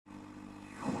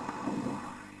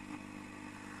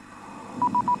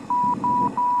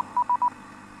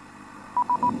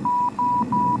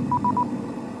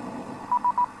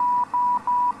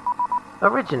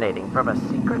Originating from a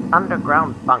secret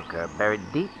underground bunker buried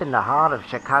deep in the heart of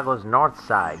Chicago's North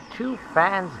Side, two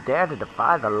fans dare to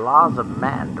defy the laws of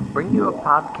man to bring you a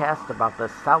podcast about the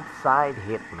South Side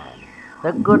Hitmen,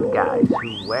 the good guys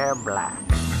who wear black.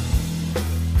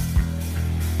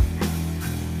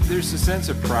 There's a sense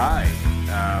of pride.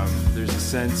 There's a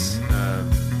sense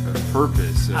of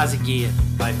purpose. Azagian,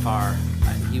 by far.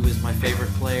 He was my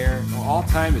favorite player. All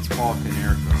time, it's Paul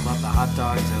Konerko. I love the hot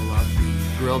dogs. I love the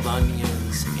grilled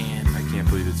onions. And I can't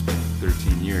believe it's been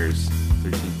 13 years.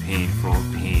 13 painful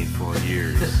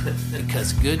years.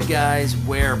 Because good guys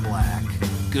wear black.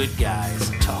 Good guys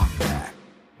talk back.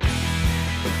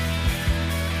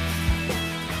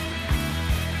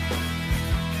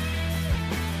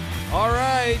 All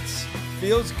right.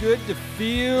 Feels good to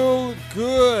feel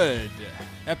good.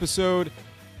 Episode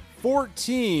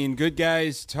 14, Good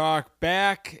Guys Talk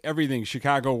Back. Everything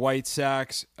Chicago White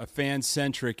Sox, a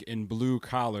fan-centric and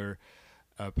blue-collar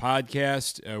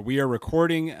podcast. We are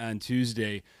recording on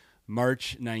Tuesday,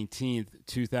 March 19th,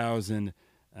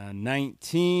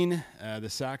 2019. The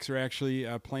Sox are actually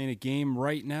playing a game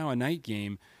right now, a night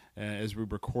game, as we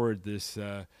record this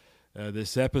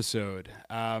episode.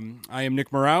 I am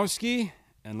Nick Morawski.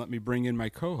 And let me bring in my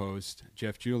co-host,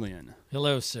 Jeff Julian.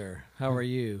 Hello, sir. How are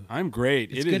you? I'm great.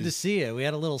 It's good to see you. We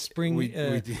had a little spring,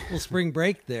 little spring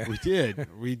break there. We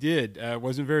did. It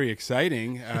wasn't very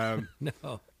exciting.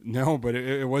 No, but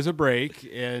it was a break,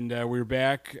 and we're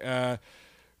back,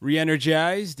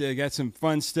 re-energized. Got some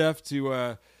fun stuff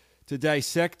to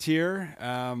dissect here.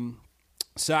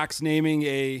 Sox naming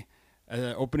a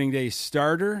opening day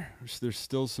starter. There's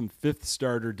still some fifth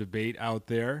starter debate out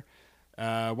there.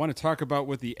 I want to talk about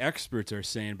what the experts are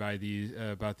saying about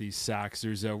these Sox.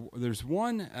 There's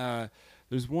one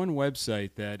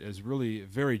website that is really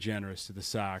very generous to the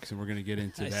Sox, and we're going to get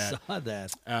into that. I saw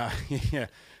that. Yeah,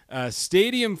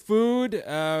 Stadium Food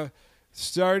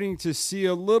starting to see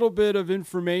a little bit of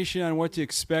information on what to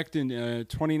expect in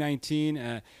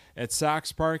 2019 at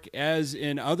Sox Park, as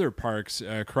in other parks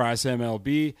across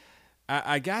MLB.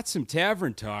 I got some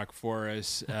tavern talk for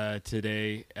us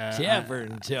today.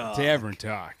 Tavern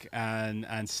talk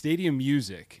on stadium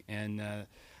music, and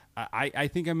I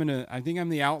think I'm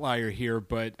the outlier here,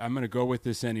 but I'm gonna go with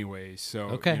this anyway. So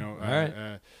okay, all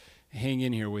right. Hang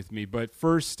in here with me. But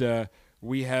first,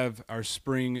 we have our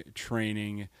spring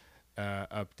training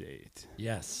update.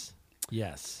 Yes.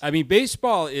 I mean,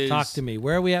 baseball is. Talk to me.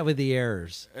 Where are we at with the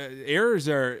errors? Errors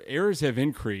have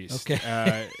increased.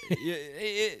 Okay.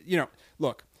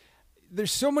 Look,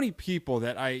 there's so many people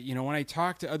that when I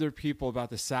talk to other people about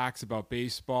the Sox, about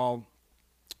baseball,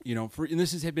 and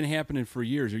this has been happening for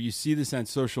years, or you see this on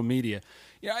social media.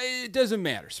 It doesn't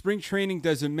matter. Spring training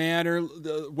doesn't matter.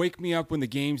 Wake me up when the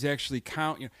games actually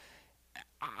count.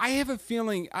 I have a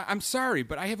feeling. I'm sorry,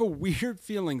 but I have a weird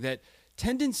feeling that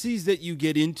tendencies that you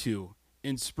get into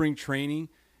in spring training,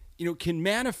 can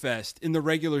manifest in the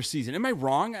regular season. Am I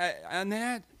wrong on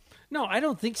that? No, I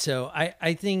don't think so.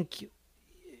 I think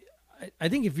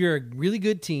if you're a really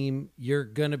good team, you're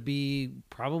going to be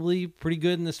probably pretty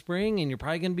good in the spring, and you're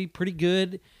probably going to be pretty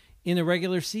good in the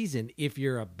regular season. If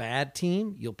you're a bad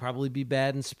team, you'll probably be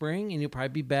bad in spring, and you'll probably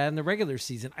be bad in the regular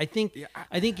season. I think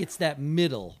it's that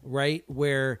middle, right,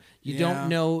 where you don't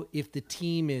know if the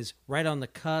team is right on the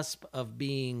cusp of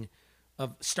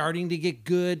starting to get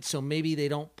good, so maybe they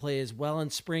don't play as well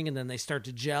in spring, and then they start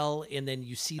to gel, and then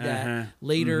you see that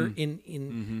later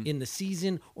in the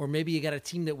season. Or maybe you got a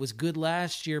team that was good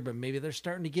last year, but maybe they're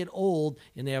starting to get old,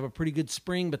 and they have a pretty good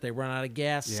spring, but they run out of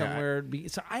gas somewhere.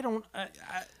 So I don't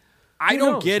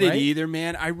get right? it either,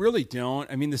 man. I really don't.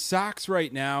 I mean, the Sox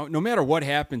right now, no matter what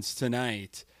happens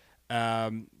tonight,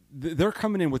 they're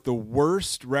coming in with the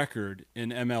worst record in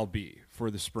MLB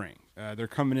for the spring. They're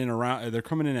coming in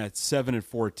at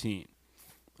 7-14.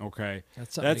 Okay,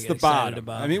 that's the bottom.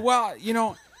 About. I mean,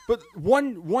 but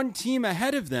one team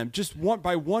ahead of them, just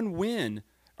by one win,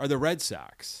 are the Red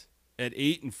Sox at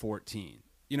 8-14.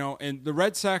 And the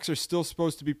Red Sox are still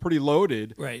supposed to be pretty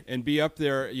loaded, right, and be up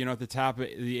there, at the top of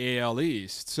the AL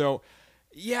East. So,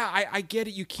 I get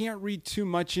it. You can't read too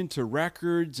much into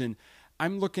records, and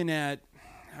I'm looking at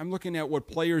what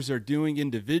players are doing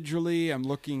individually. I'm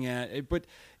looking at it, but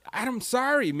I'm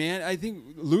sorry, man. I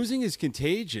think losing is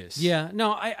contagious. Yeah,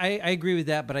 no, I agree with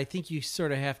that, but I think you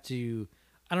sort of have to.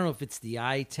 I don't know if it's the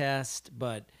eye test,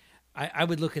 but I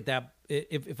would look at that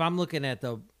if I'm looking at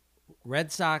the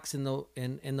Red Sox and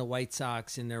the White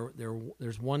Sox, and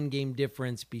there's one game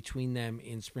difference between them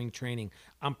in spring training.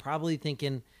 I'm probably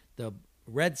thinking the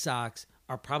Red Sox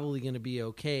are probably going to be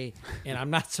okay, and I'm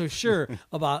not so sure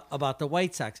about the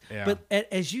White Sox. Yeah. But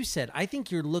as you said, I think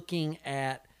you're looking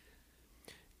at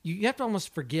you have to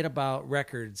almost forget about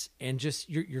records and just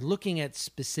you're looking at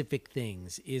specific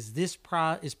things. Is this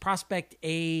is prospect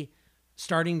A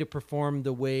starting to perform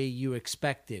the way you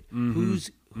expected?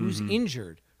 Who's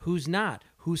injured? Who's not?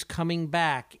 Who's coming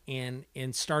back and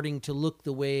starting to look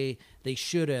the way they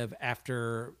should have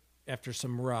after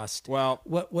some rust? Well,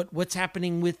 what's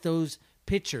happening with those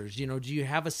pitchers? Do you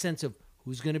have a sense of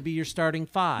who's going to be your starting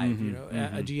five?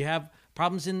 Do you have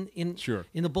problems in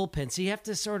the bullpen? So you have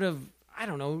to sort of, I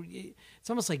don't know,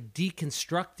 it's almost like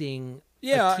deconstructing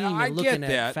a team and looking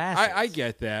at facets. I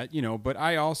get that, but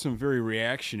I also am very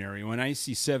reactionary. When I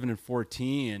see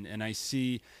 7-14 and I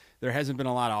see there hasn't been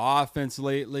a lot of offense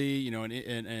lately, an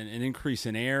increase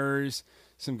in errors,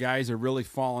 some guys are really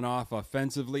falling off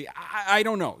offensively. I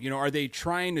don't know. Are they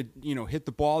trying to, hit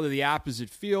the ball to the opposite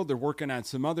field? They're working on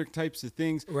some other types of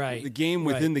things. Right. The game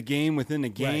within the game within the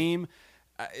game.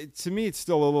 Right. To me, it's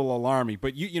still a little alarming.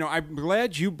 But, I'm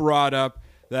glad you brought up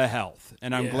the health,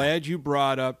 and I'm glad you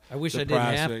brought up I wish the I didn't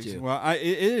prospects. have to. Well, it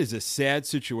is a sad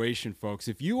situation, folks.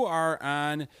 If you are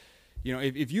on,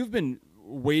 if you've been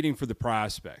waiting for the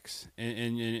prospects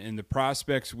and the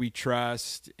prospects we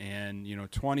trust and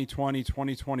 2020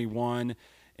 2021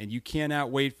 and you cannot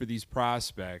wait for these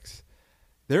prospects,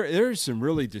 there's some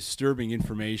really disturbing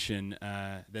information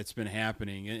that's been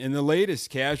happening, and the latest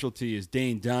casualty is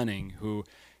Dane Dunning, who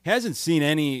hasn't seen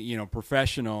any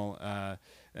professional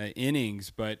innings,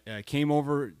 but came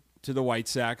over to the White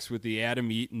Sox with the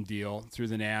Adam Eaton deal through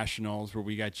the Nationals, where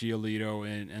we got Giolito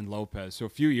and Lopez. So a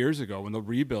few years ago, when the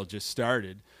rebuild just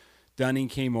started, Dunning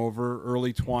came over,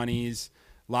 early 20s,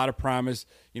 a lot of promise,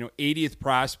 80th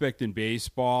prospect in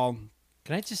baseball.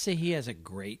 Can I just say he has a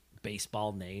great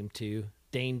baseball name too?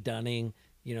 Dane Dunning,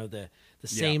 the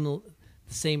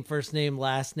same first name,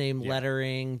 last name,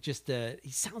 lettering. Just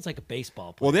he sounds like a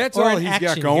baseball player. Well, that's or all he's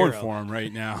got going for him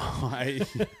right now.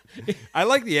 I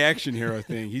like the action hero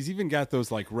thing. He's even got those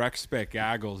like rec spec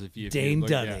goggles. If you Dane look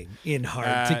Dunning in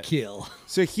Hard to Kill.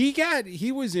 So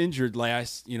he was injured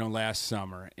last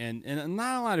summer, and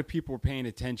not a lot of people were paying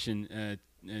attention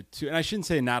to. And I shouldn't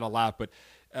say not a lot, but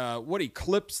what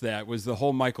eclipsed that was the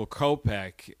whole Michael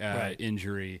Kopech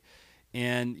injury.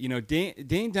 And,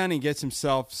 Dane Dunning gets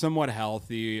himself somewhat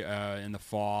healthy in the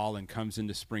fall and comes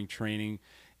into spring training.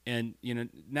 And,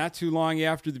 not too long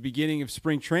after the beginning of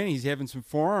spring training, he's having some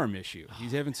forearm issue.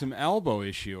 He's having some elbow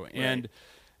issue. Right.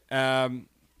 And,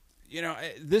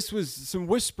 this was some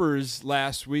whispers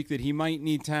last week that he might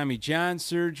need Tommy John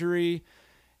surgery.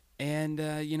 And,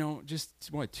 just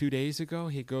 2 days ago,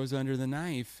 he goes under the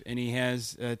knife and he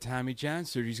has Tommy John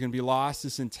surgery. He's going to be lost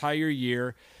this entire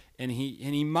year. And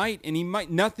he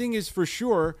might, nothing is for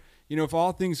sure. If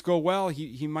all things go well,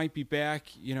 he might be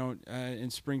back, in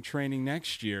spring training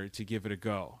next year to give it a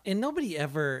go. And nobody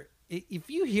ever, if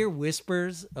you hear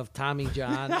whispers of Tommy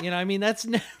John, that's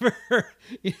never,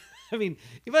 you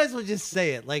might as well just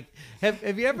say it. Like,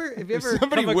 have you ever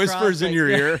somebody whispers in your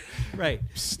ear, right?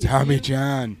 Tommy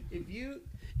John.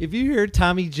 If you hear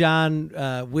Tommy John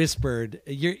whispered,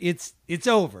 it's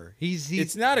over.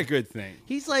 It's not a good thing.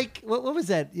 He's like, what was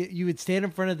that? You would stand in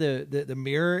front of the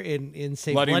mirror and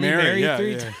say Bloody Mary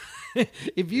 3 times.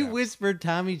 If you whispered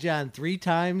Tommy John 3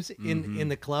 times in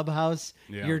the clubhouse,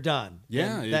 you're done.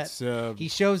 Yeah, he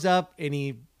shows up and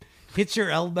he hits your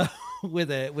elbow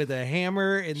with a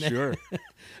hammer. And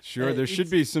Sure. There should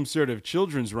be some sort of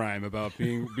children's rhyme about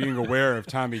being aware of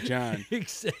Tommy John.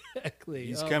 Exactly.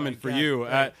 He's coming for you.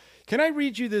 Can I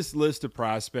read you this list of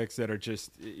prospects that are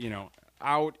just,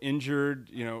 out, injured,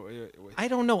 I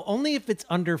don't know. Only if it's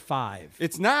under 5.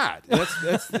 It's not.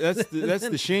 That's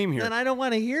the shame here. Then I don't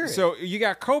want to hear it. So you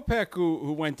got Kopech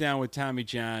who went down with Tommy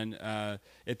John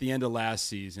at the end of last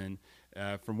season.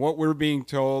 From what we're being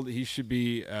told, he should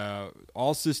be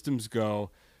all systems go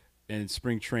in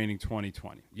spring training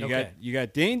 2020. You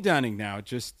got Dane Dunning now,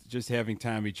 just having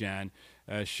Tommy John,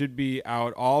 should be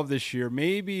out all of this year.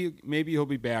 Maybe he'll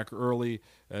be back early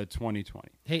 2020.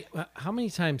 Hey, how many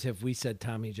times have we said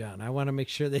Tommy John? I want to make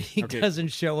sure that he doesn't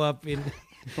show up in.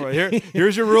 Well,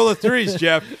 here's your rule of threes,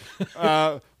 Jeff.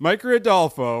 Mike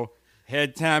Rodolfo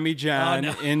had Tommy John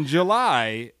in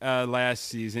July last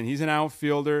season. He's an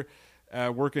outfielder.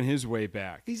 Working his way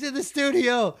back. He's in the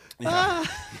studio. Yeah.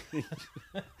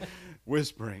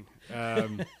 Whispering.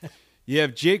 You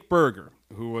have Jake Berger,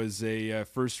 who was a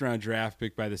first-round draft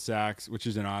pick by the Sox, which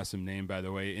is an awesome name, by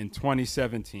the way, in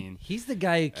 2017. He's the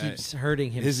guy who keeps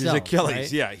hurting himself. His Achilles,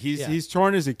 right? yeah. He's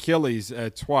torn his Achilles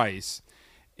twice,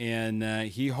 and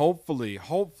he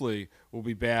hopefully will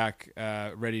be back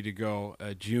ready to go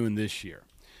June this year.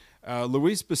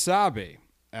 Luis Basabe,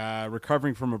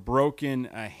 recovering from a broken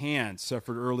hand,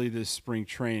 suffered early this spring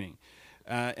training.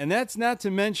 And that's not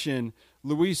to mention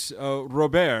Luis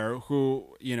Robert,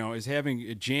 who, is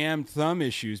having jammed thumb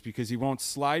issues because he won't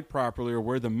slide properly or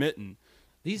wear the mitten.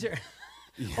 These are.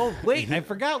 Oh wait, I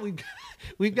forgot.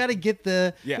 We've got to get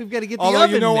the. Yeah. We've got to get the. Although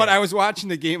oven you know what, mitt. I was watching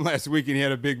the game last week and he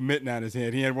had a big mitten on his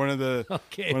hand. He had one of those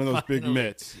big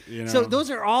mitts. So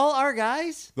those are all our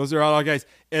guys. Those are all our guys.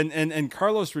 And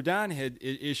Carlos Rodon had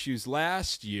issues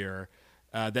last year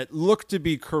that looked to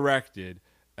be corrected,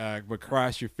 but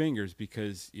cross your fingers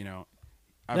because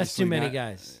That's too many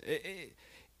guys.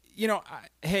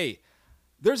 Hey.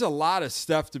 There's a lot of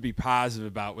stuff to be positive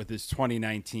about with this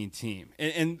 2019 team.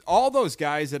 And all those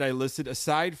guys that I listed,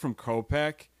 aside from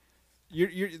Kopech,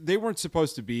 they weren't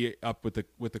supposed to be up with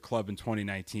the club in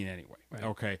 2019 anyway. Right.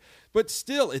 Okay. But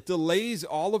still, it delays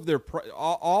all of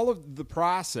all of the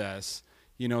process,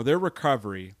 their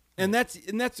recovery. And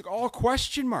that's all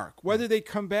question mark, whether they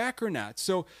come back or not.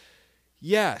 So,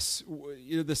 yes,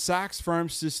 the Sox farm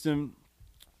system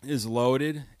is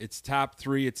loaded. It's top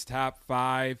 3, it's top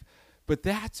 5. But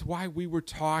that's why we were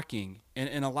talking,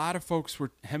 and a lot of folks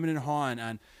were hemming and hawing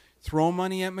on throw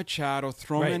money at Machado,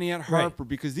 throw money at Harper,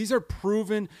 because these are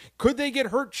proven. Could they get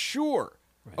hurt? Sure.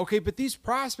 Right. Okay, but these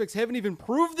prospects haven't even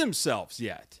proved themselves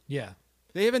yet. Yeah.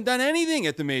 They haven't done anything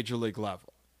at the major league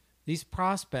level. These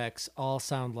prospects all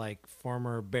sound like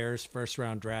former Bears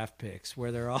first-round draft picks,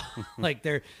 where they're all like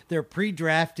they're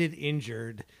pre-drafted,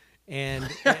 injured. And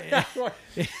it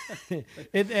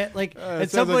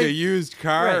sounds like a used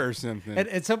car or something.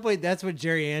 At some point, that's what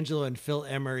Jerry Angelo and Phil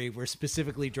Emery were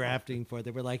specifically drafting for.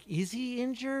 They were like, "Is he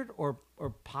injured, or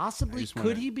possibly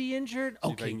could he be injured?"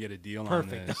 Okay, if I can get a deal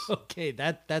perfect. On this. Okay,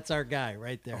 that's our guy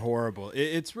right there. Horrible.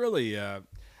 It's really.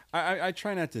 I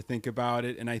try not to think about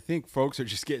it, and I think folks are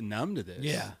just getting numb to this.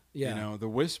 Yeah. The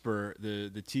whisper, the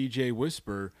TJ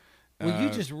whisper. Well,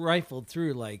 you just rifled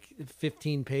through like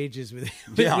 15 pages with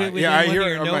I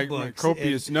hear my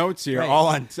copious notes here, all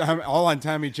on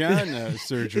Tommy John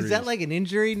surgery. Is that like an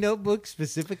injury notebook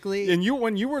specifically? And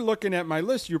when you were looking at my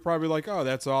list, you're probably like, oh,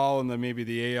 that's all in maybe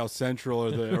the AL Central or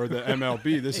the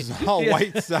MLB. This is all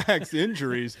White Sox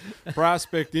injuries,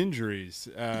 prospect injuries.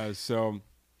 So,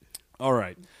 all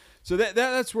right. So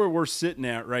that's where we're sitting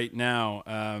at right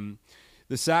now.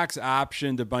 The Sox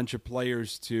optioned a bunch of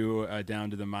players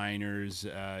down to the minors,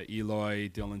 Eloy,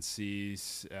 Dylan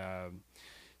Cease,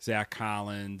 Zach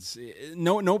Collins.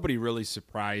 Nobody really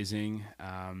surprising.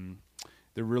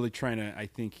 They're really trying to, I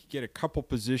think, get a couple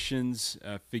positions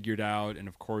figured out, and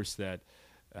of course that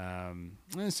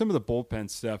some of the bullpen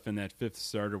stuff in that fifth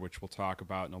starter, which we'll talk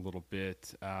about in a little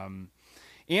bit.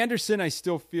 Anderson, I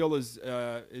still feel is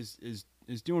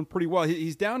doing pretty well.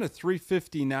 He's down to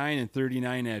 359 and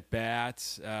 39 at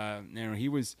bats. He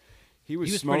was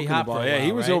smoking the ball. Yeah,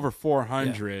 he was over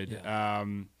 400. Yeah.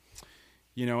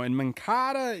 And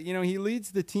Moncada, he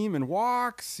leads the team in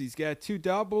walks. He's got 2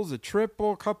 doubles, a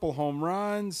triple, couple home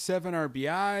runs, 7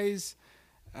 RBIs.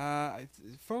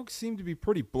 Folks seem to be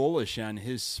pretty bullish on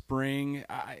his spring.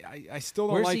 I still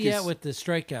don't Where's he at with the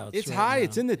strikeouts? It's right high. now?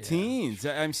 It's in the teens.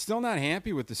 I'm still not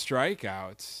happy with the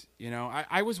strikeouts.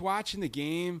 I was watching the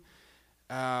game.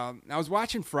 I was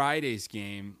watching Friday's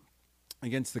game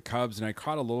against the Cubs, and I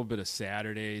caught a little bit of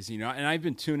Saturday's. And I've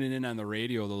been tuning in on the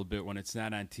radio a little bit when it's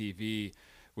not on TV,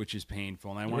 which is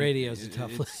painful. And radio's a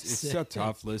tough listen. It's a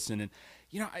tough listen. And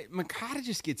Moncada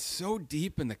just gets so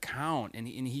deep in the count, and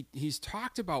he's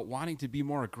talked about wanting to be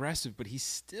more aggressive, but he's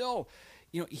still,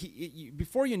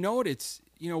 before you know it, it's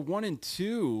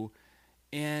 1-2,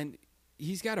 and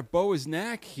he's got to bow his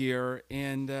neck here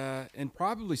and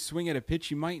probably swing at a pitch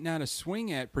he might not have swung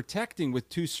at, protecting with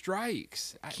 2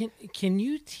 strikes. Can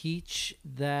you teach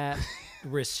that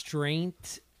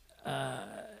restraint?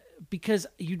 Because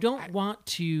you don't want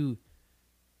to.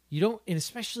 And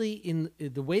especially in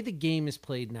the way the game is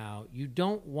played now, you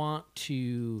don't want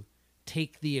to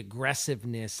take the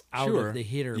aggressiveness out of the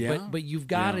hitter, but you've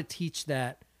got to teach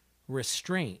that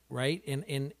restraint, right?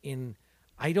 And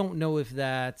I don't know if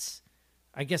that's.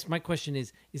 I guess my question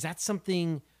is that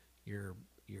something you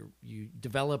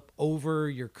develop over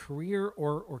your career,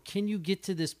 or can you get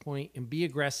to this point and be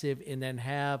aggressive and then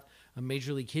have a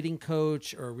major league hitting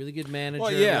coach or a really good manager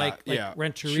like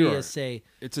Renteria say,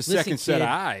 it's a second set of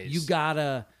eyes.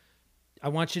 I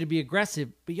want you to be aggressive,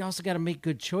 but you also got to make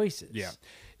good choices. Yeah.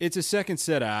 It's a second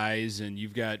set of eyes, and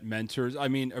you've got mentors. I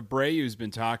mean, Abreu's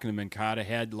been talking to Moncada,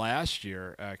 had last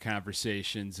year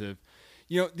conversations of,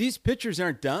 these pitchers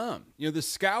aren't dumb. The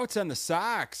scouts on the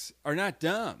Sox are not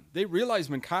dumb. They realize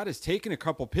Moncada's taken a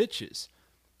couple pitches.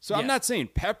 So I'm not saying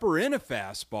pepper in a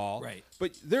fastball, right?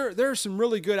 But there are some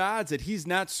really good odds that he's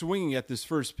not swinging at this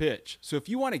first pitch. So if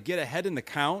you want to get ahead in the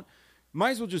count,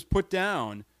 might as well just put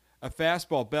down a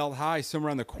fastball belt high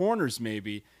somewhere on the corners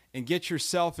maybe and get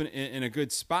yourself in a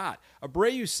good spot.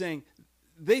 Abreu's saying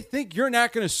they think you're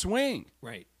not going to swing.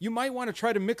 Right. You might want to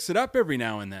try to mix it up every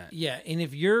now and then. Yeah, and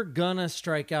if you're going to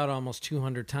strike out almost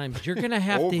 200 times, you're going to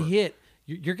have to hit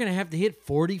you're going to have to hit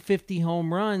 40, 50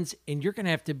 home runs, and you're going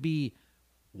to have to be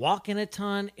walking a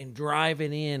ton and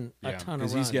driving in a ton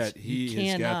of runs. He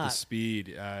has got the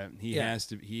speed. He has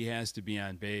to be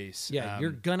on base. Yeah,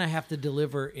 you're gonna have to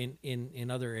deliver in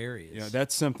other areas. Yeah,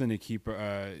 that's something to keep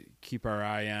our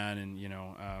eye on, and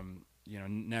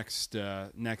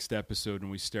next episode when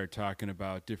we start talking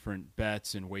about different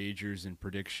bets and wagers and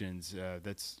predictions,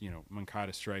 that's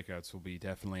Moncada strikeouts will be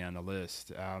definitely on the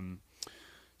list.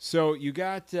 So you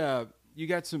got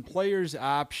some players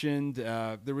optioned.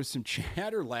 There was some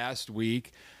chatter last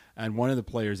week on one of the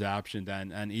players optioned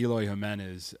on Eloy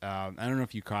Jimenez. I don't know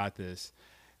if you caught this.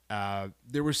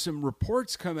 There were some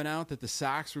reports coming out that the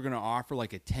Sox were going to offer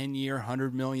like a 10-year,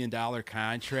 $100 million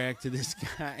contract to this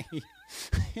guy.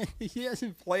 He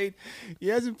hasn't played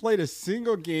a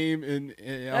single game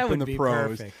up in the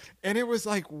pros. Perfect. And it was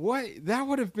like, what? That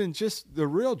would have been just the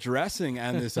real dressing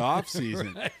on this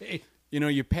offseason. Right.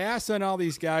 You pass on all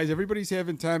these guys. Everybody's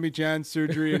having Tommy John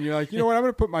surgery, and you're like, you know what? I'm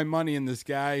going to put my money in this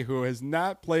guy who has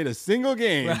not played a single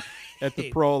game at the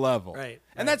pro level. Right.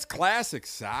 And that's classic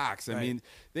Sox. I mean,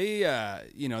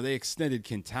 they extended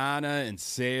Quintana and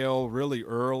Sale really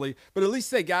early, but at least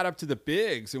they got up to the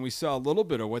bigs, and we saw a little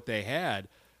bit of what they had.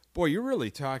 Boy, you're really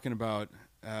talking about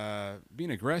being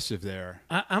aggressive there.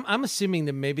 I'm assuming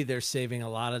that maybe they're saving a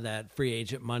lot of that free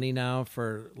agent money now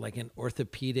for like an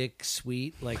orthopedic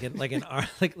suite, like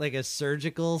a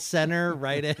surgical center,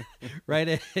 right at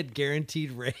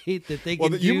guaranteed rate that they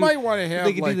can. You might want to have.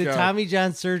 They can do the Tommy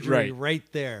John surgery right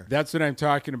there. That's what I'm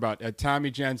talking about. A Tommy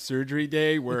John surgery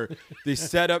day where they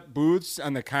set up booths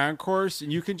on the concourse,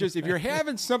 and you can just, if you're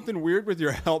having something weird with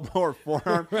your elbow or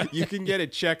forearm, you can get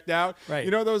it checked out. Right.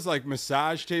 Those like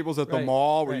massage tables at the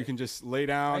mall where you can just lay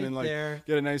down and like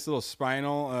get a nice little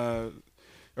spinal.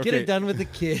 Get it done with the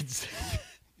kids.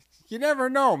 You never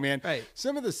know, man. Right.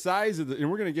 Some of the size of and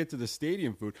we're going to get to the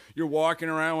stadium food. You're walking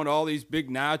around with all these big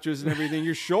nachos and everything.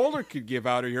 Your shoulder could give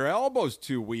out or your elbow's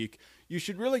too weak. You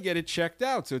should really get it checked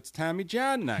out. So it's Tommy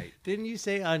John night. Didn't you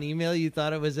say on email you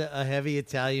thought it was a heavy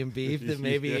Italian beef that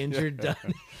maybe injured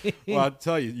Donnie? Well, I'll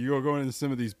tell you, you go into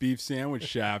some of these beef sandwich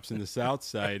shops in the South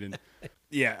Side, and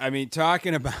yeah, I mean,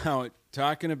 talking about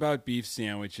beef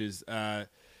sandwiches.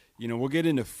 We'll get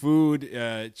into food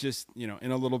just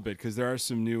in a little bit because there are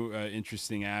some new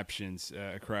interesting options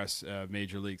across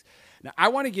major leagues. Now, I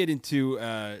want to get into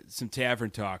some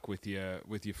tavern talk with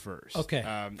you first. Okay,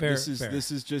 fair. This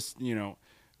is just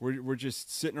we're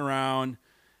just sitting around,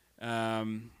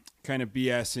 kind of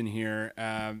BSing here.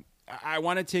 I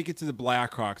want to take it to the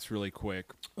Blackhawks really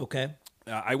quick. Okay.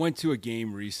 I went to a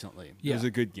game recently. Yeah. It was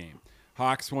a good game.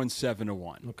 Hawks won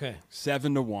 7-1. Okay.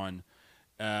 7-1.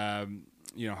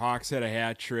 Hawks had a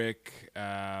hat trick,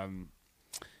 and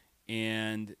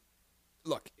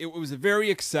look, it was a very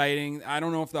exciting. I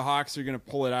don't know if the Hawks are going to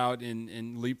pull it out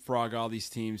and leapfrog all these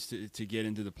teams to get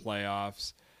into the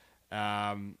playoffs.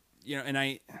 10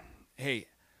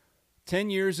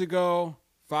 years ago,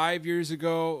 5 years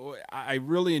ago, I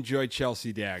really enjoyed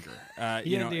Chelsea Dagger.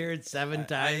 You had to hear it 7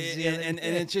 times. And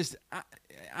it's just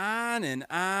on and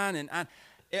on and on.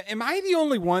 Am I the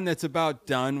only one that's about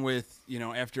done with,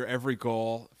 after every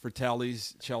goal for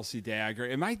Telly's Chelsea Dagger?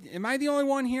 Am I the only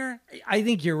one here? I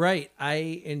think you're right.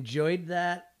 I enjoyed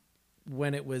that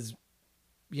when it was,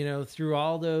 through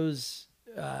all those,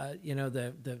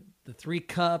 the 3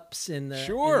 cups and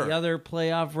the other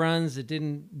playoff runs that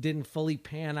didn't fully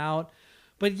pan out.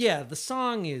 But yeah, the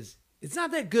song it's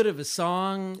not that good of a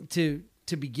song to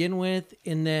begin with,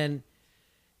 and then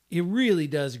it really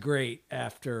does great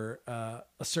after a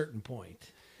certain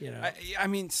point. I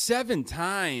mean, 7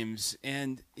 times,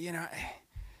 and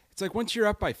it's like once you're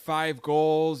up by 5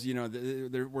 goals,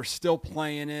 we're still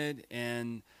playing it,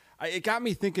 and it got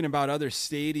me thinking about other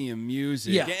stadium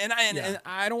music. Yeah. And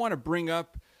I don't want to bring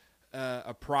up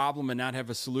a problem and not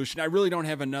have a solution. I really don't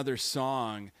have another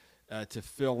song to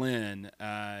fill in.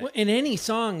 And any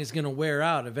song is going to wear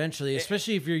out eventually,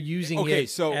 especially if you're using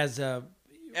as a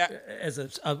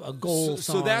goal song.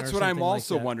 So that's what I'm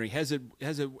also like wondering. Has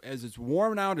it's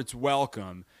worn out its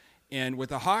welcome? And with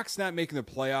the Hawks not making the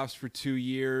playoffs for 2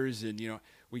 years, and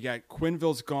we got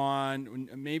Quinville's gone,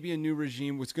 maybe a new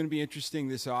regime. What's going to be interesting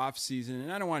this offseason,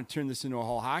 and I don't want to turn this into a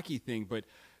whole hockey thing, but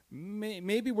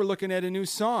maybe we're looking at a new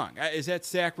song. Is that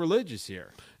sacrilegious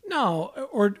here? No,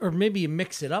 or maybe you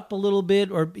mix it up a little bit,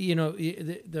 or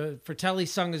the Fratelli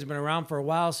song has been around for a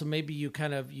while, so maybe you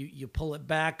kind of you pull it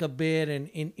back a bit and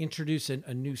introduce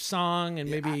a new song, and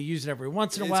maybe you use it every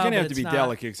once in a while. It's going to have to be not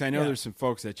delicate because I know there's some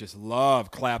folks that just love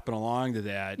clapping along to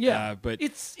that. Yeah, but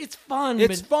it's fun.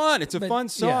 It's fun. It's a fun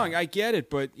song. Yeah. I get it,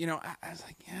 but I was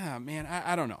like, yeah, man,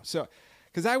 I don't know. So.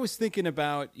 Because I was thinking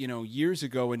about, years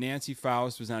ago when Nancy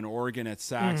Faust was on Oregon at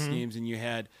Sox games, and you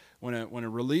had when a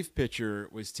relief pitcher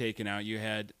was taken out, you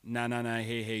had "Na Na Na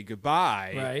Hey Hey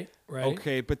Goodbye." Right.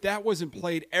 Okay, but that wasn't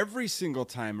played every single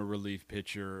time a relief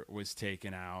pitcher was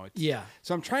taken out. Yeah.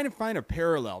 So I'm trying to find a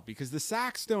parallel because the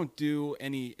Sox don't do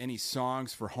any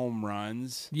songs for home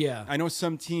runs. Yeah. I know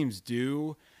some teams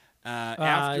do.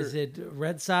 Is it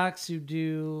Red Sox who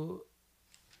do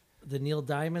the Neil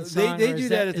Diamond song? They do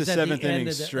that at the seventh end inning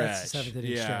of stretch. That's the seventh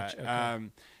inning stretch. Okay.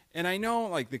 And I know,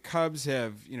 like, the Cubs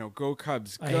have, Go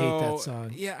Cubs Go. I hate that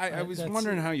song. Yeah, I was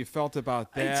wondering how you felt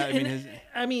about that.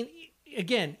 I mean,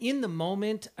 again, in the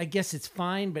moment, I guess it's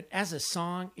fine, but as a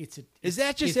song, is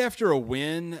that just after a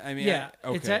win? I mean, yeah,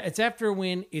 okay. It's after a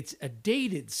win. It's a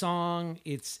dated song.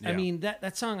 I mean,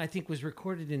 that song I think was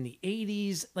recorded in the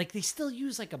 80s. Like, they still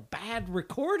use like a bad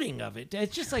recording of it.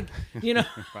 It's just like, wow.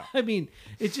 I mean,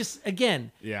 it's just,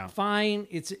 again, fine.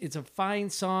 It's a fine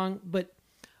song, but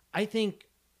I think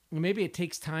maybe it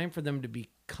takes time for them to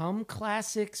become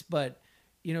classics, but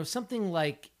something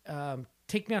like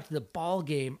Take Me Out to the Ball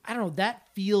Game, I don't know, that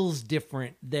feels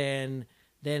different than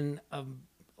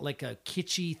like a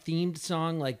kitschy themed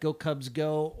song like Go Cubs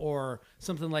Go, or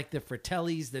something like the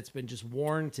Fratellis that's been just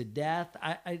worn to death.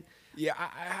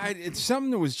 It's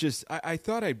something that was just, I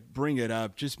thought I'd bring it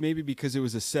up just maybe because it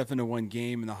was a 7-1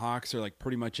 game and the Hawks are like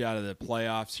pretty much out of the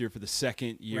playoffs here for the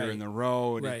second year in a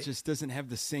row. And it just doesn't have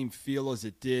the same feel as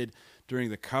it did during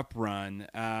the Cup run.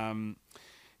 I'm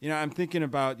thinking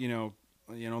about,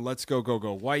 Let's Go, Go,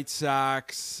 Go White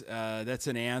Sox. That's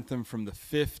an anthem from the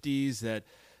 50s that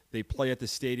they play at the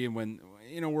stadium when,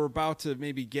 we're about to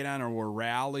maybe get on our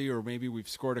rally, or maybe we've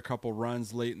scored a couple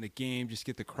runs late in the game, just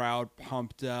get the crowd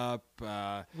pumped up.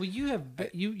 Well, you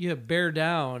have Bear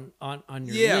Down on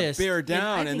your list. Yeah, Bear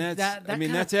Down, and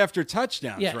that's after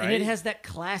touchdowns, right? And it has that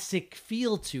classic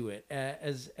feel to it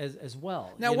as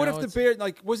well. Now, what if the Bear,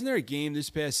 wasn't there a game this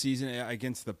past season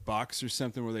against the Bucks or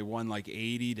something where they won like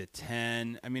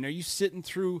 80-10? I mean, are you sitting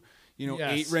through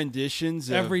 8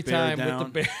 renditions every of Bear time Down? with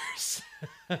the Bears?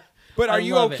 But are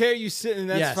you okay? Are you sitting?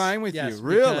 That's fine with you,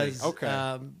 really? Because,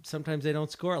 okay. Sometimes they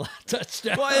don't score a lot of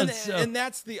touchdowns. Well, and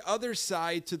that's the other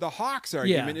side to the Hawks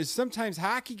argument is sometimes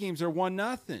hockey games are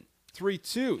 1-0,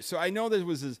 3-2. So I know this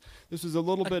was a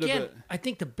little bit of a. I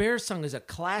think the Bears song is a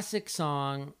classic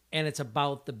song, and it's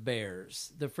about the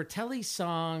Bears. The Fratelli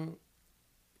song,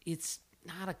 it's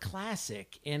not a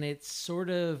classic, and it's sort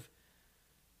of.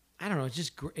 I don't know. It's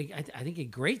just. I think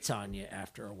it grates on you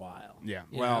after a while. Yeah.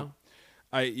 Well.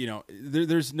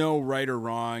 There's no right or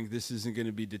wrong. This isn't going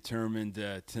to be determined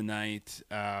tonight.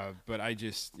 But I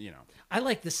just, I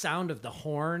like the sound of the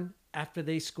horn after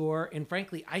they score. And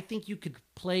frankly, I think you could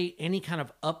play any kind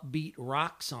of upbeat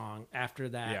rock song after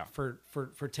that for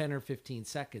 10 or 15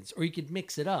 seconds. Or you could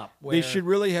mix it up. They should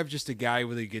really have just a guy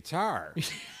with a guitar.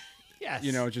 Yes.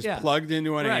 Plugged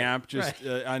into an amp,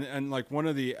 on like one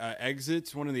of the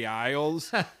exits, one of the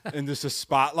aisles, and just a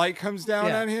spotlight comes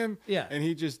down on him, and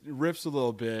he just riffs a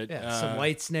little bit. Some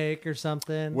Whitesnake or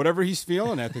something. Whatever he's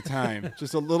feeling at the time.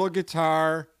 Just a little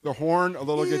guitar, the horn, a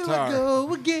little guitar.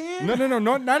 Go again. No,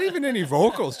 not even any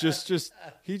vocals. Just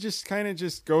he just kind of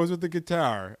just goes with the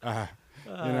guitar.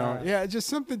 Just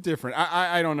something different.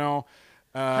 I don't know.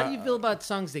 How do you feel about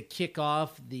songs that kick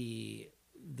off the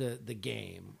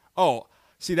game? Oh,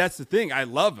 see, that's the thing. I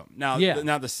love them. Now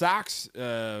the Sox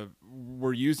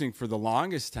were using for the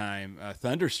longest time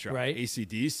Thunderstruck,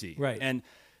 AC/DC, and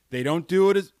they don't do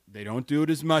it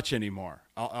as much anymore.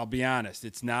 I'll be honest,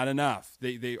 it's not enough.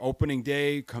 They opening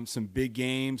day comes some big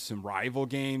games, some rival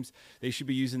games. They should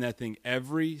be using that thing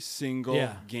every single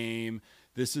game.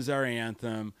 This is our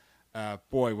anthem.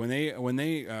 Boy, when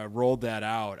they rolled that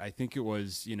out, I think it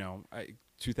was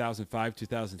 2005,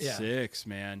 2006,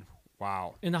 man.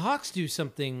 Wow. And the Hawks do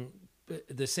something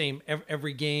the same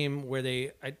every game where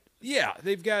they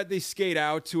skate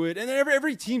out to it, and then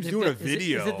every team's doing a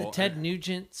video. Is it the Ted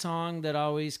Nugent song that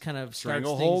always kind of starts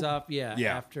things off? Yeah.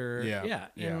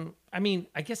 And I mean,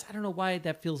 I guess I don't know why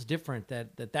that feels different.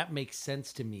 That makes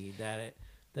sense to me. That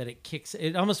it kicks.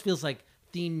 It almost feels like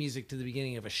theme music to the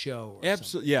beginning of a show.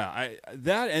 Absolutely,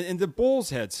 and the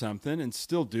Bulls had something and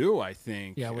still do. I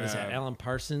think. Yeah. What is that? Alan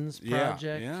Parsons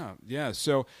project. Yeah.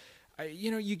 So.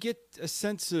 You get a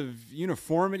sense of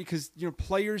uniformity because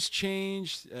players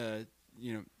change.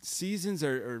 seasons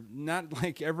are not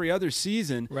like every other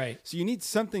season. Right. So you need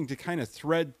something to kind of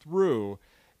thread through.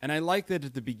 And I like that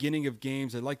at the beginning of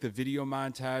games. I like the video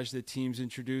montage that teams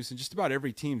introduce, and just about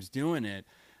every team's doing it.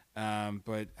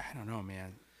 But I don't know,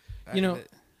 man.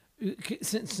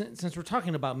 Since we're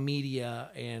talking about media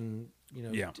and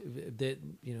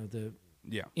the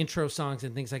intro songs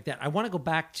and things like that, I want to go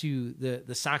back to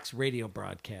the Sox radio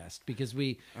broadcast because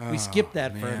we skipped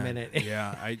that for a minute.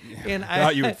 Yeah, I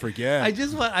thought you would forget.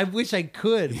 I wish I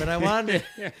could, but I wanted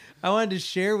to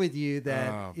share with you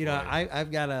that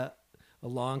I've got a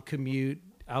long commute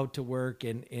out to work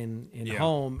and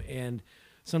home, and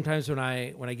sometimes when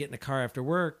I get in the car after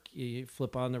work, you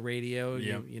flip on the radio,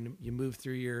 you move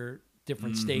through your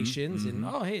different stations, and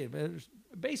hey, there's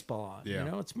baseball on.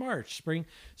 It's March, spring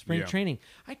training.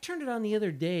 I turned it on the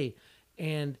other day,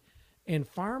 and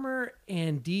Farmer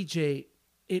and DJ,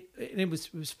 it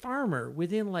was Farmer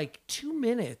within like 2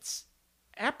 minutes.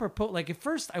 Apropos, like at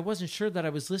first I wasn't sure that I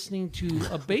was listening to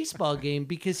a baseball game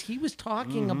because he was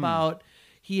talking about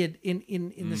he had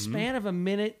in the span of a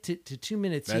minute to 2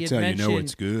 minutes. That's he had how mentioned, you know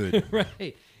it's good,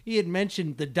 right? He had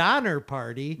mentioned the Donner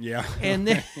Party, and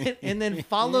then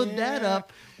followed that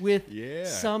up with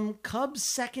some Cubs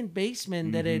second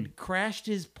baseman that had crashed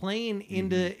his plane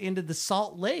into the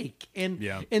Salt Lake, and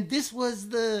this was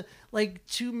the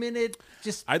 2 minute.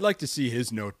 Just I'd like to see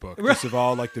his notebook, just of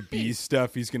all like the bees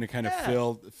stuff he's going to kind of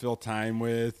fill time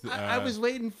with. I was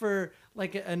waiting for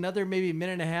like another maybe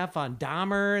minute and a half on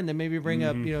Dahmer, and then maybe bring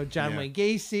up John Wayne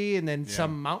Gacy, and then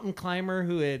some mountain climber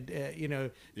who had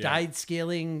died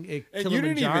scaling Kilimanjaro. And you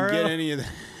didn't even get any of the.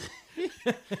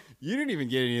 You didn't even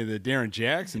get any of the Darren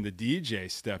Jackson, the DJ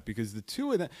stuff, because the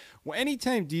two of them. Well,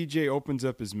 anytime DJ opens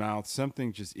up his mouth,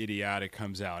 something just idiotic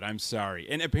comes out. I'm sorry.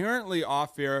 And apparently,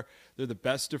 off air, they're the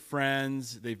best of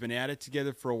friends. They've been at it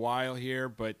together for a while here,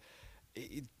 but.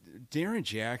 Darren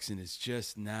Jackson is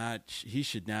just not. He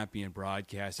should not be in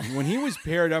broadcasting. When he was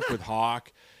paired up with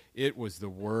Hawk, it was the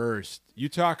worst. You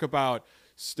talk about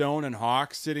Stone and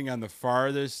Hawk sitting on the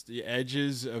farthest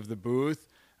edges of the booth.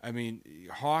 I mean,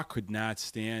 Hawk could not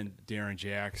stand Darren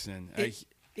Jackson.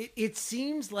 It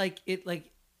seems like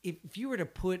if you were to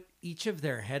put each of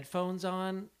their headphones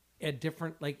on at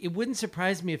different, it wouldn't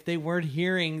surprise me if they weren't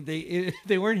hearing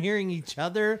each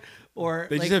other, or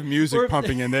they just have music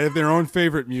pumping in. They have their own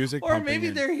favorite music, or maybe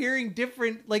they're hearing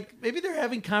different. Maybe they're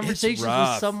having conversations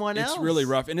with someone else. It's really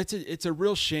rough, and it's a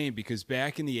real shame because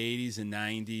back in the 80s and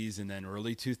 90s and then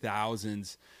early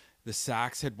 2000s, the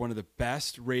Sox had one of the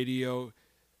best radio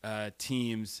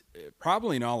teams,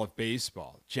 probably in all of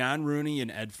baseball. John Rooney and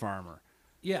Ed Farmer.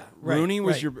 Yeah, right, Rooney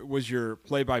was your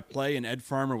play-by-play, and Ed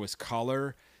Farmer was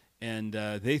color. And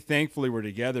they thankfully were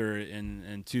together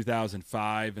in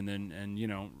 2005,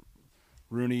 and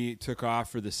Rooney took off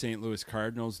for the St. Louis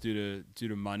Cardinals due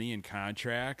to money and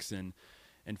contracts, and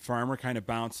Farmer kind of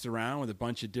bounced around with a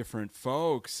bunch of different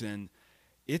folks, and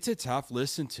it's a tough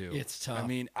listen to. It's tough. I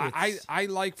mean,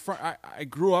 I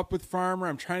grew up with Farmer.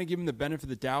 I'm trying to give him the benefit of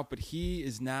the doubt, but he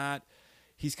is not.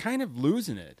 He's kind of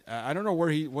losing it. I don't know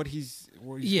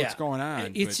what's going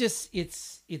on. It's just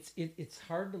it's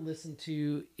hard to listen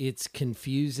to. It's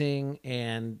confusing,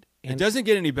 and it doesn't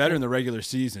get any better in the regular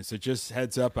season. So just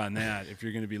heads up on that if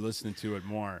you're going to be listening to it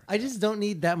more. I just don't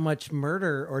need that much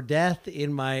murder or death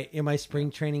in my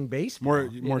spring training baseball.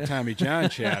 More Tommy John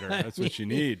chatter. That's what you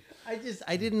need.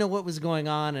 I didn't know what was going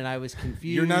on, and I was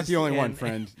confused. You're not the only one,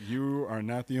 friend. You are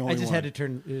not the only one. I just had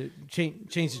to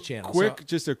change the channel.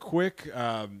 Just a quick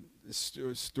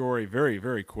story, very,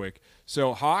 very quick.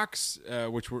 So Hawks,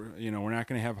 which we're not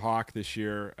going to have Hawk this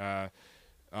year.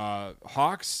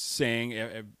 Hawks saying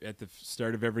at the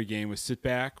start of every game was sit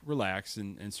back, relax,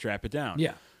 and strap it down.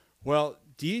 Yeah. Well,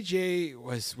 DJ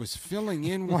was filling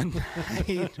in one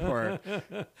night, or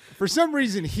for some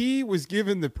reason he was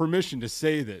given the permission to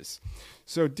say this.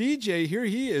 So DJ, here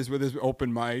he is with his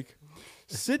open mic.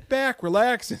 Sit back,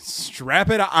 relax, and strap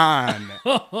it on.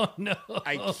 Oh, no.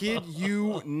 I kid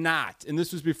you not. And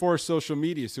this was before social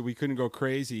media, so we couldn't go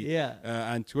crazy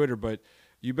on Twitter. But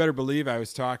you better believe I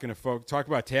was talking to folks, talk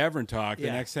about Tavern Talk. The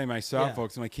next time I saw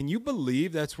folks, I'm like, can you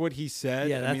believe that's what he said?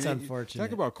 Yeah, that's unfortunate.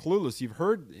 Talk about clueless. You've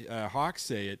heard Hawk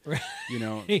say it,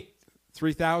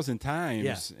 3,000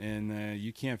 times, and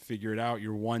you can't figure it out.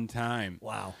 You're one time.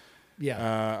 Wow.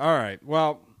 Yeah. All right.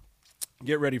 Well,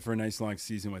 get ready for a nice long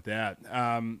season with that.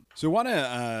 So I want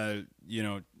to,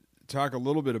 talk a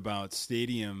little bit about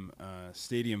stadium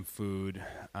food.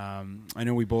 I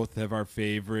know we both have our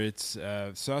favorites.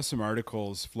 Saw some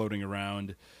articles floating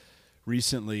around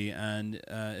recently on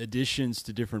additions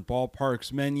to different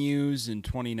ballparks menus in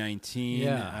 2019.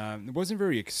 Yeah. It wasn't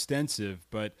very extensive,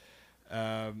 but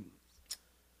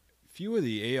few of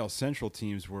the AL Central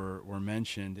teams were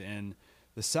mentioned, and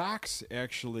the Sox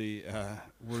actually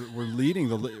were leading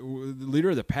the leader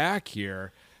of the pack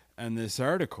here on this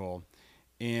article.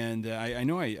 And I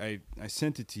know I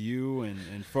sent it to you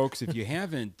and folks. If you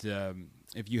haven't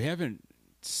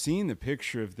seen the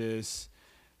picture of this,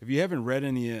 if you haven't read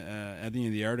any of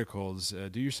the articles,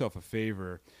 do yourself a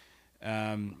favor.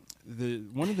 One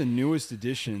of the newest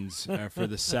additions for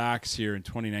the Sox here in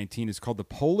 2019 is called the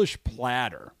Polish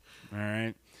Platter. All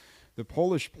right, the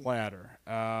Polish Platter.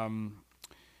 Let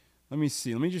me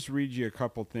see. Let me just read you a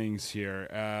couple things here.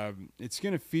 It's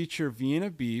going to feature Vienna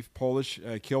beef, Polish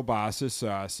kielbasa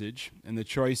sausage, and the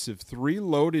choice of 3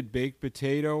 loaded baked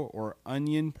potato or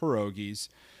onion pierogies,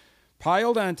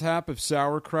 piled on top of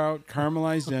sauerkraut,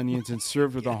 caramelized onions, and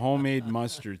served with a homemade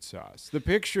mustard sauce. The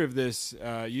picture of this,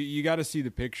 you got to see the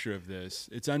picture of this.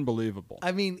 It's unbelievable.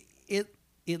 I mean, it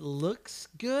looks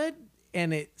good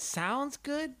and it sounds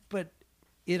good, but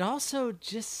it also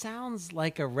just sounds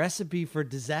like a recipe for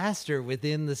disaster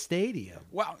within the stadium.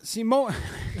 Well, see, I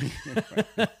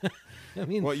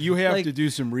mean, well, you have to do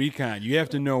some recon. You have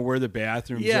to know where the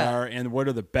bathrooms are and what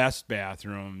are the best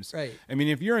bathrooms. Right. I mean,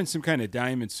 if you're in some kind of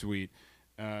diamond suite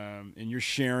and you're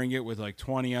sharing it with like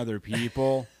 20 other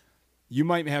people, you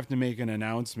might have to make an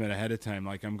announcement ahead of time,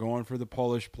 like, I'm going for the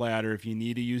Polish Platter. If you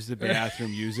need to use the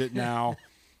bathroom, use it now,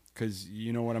 because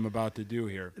you know what I'm about to do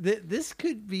here. This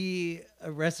could be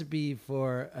a recipe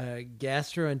for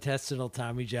gastrointestinal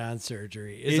Tommy John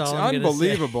surgery. It's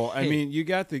unbelievable. I mean, you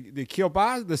got the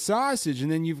kielbasa, the sausage,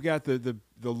 and then you've got the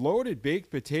loaded baked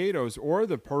potatoes or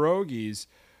the pierogies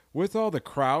with all the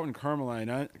kraut and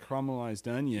caramelized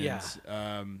onions.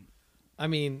 Yeah. I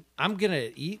mean, I'm going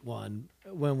to eat one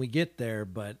when we get there,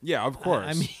 but... Yeah, of course.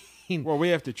 I mean... Well, we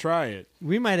have to try it.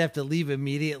 We might have to leave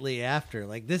immediately after.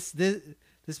 Like, this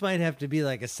might have to be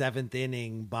like a 7th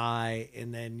inning buy,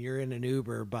 and then you're in an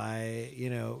Uber by,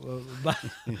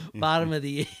 bottom of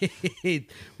the 8th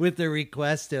with the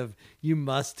request of, you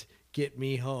must get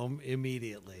me home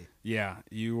immediately. Yeah,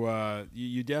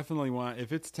 you definitely want,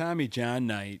 if it's Tommy John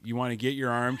night, you want to get your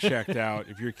arm checked out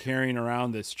if you're carrying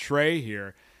around this tray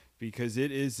here, because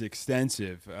it is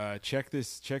extensive. Check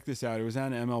this out. It was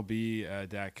on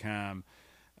MLB.com.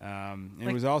 And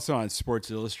it was also on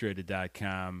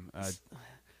SportsIllustrated.com.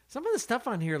 Some of the stuff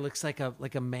on here looks like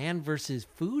a man versus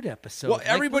food episode. Well,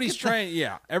 everybody's trying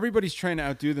to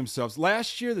outdo themselves.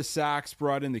 Last year, the Sox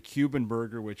brought in the Cuban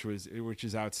burger, which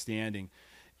is outstanding,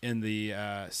 in the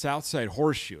Southside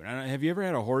Horseshoe. Have you ever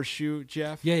had a horseshoe,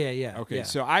 Jeff? Yeah. Okay, yeah.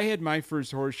 So I had my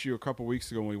first horseshoe a couple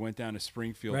weeks ago when we went down to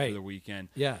Springfield for the weekend.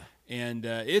 Yeah, and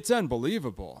it's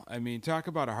unbelievable. I mean, talk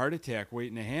about a heart attack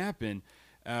waiting to happen.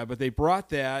 But they brought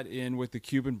that in with the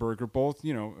Cuban burger, both,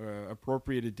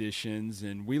 appropriate additions.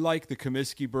 And we like the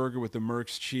Comiskey burger with the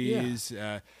Merck's cheese.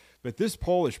 Yeah. But this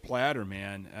Polish Platter,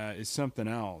 man, is something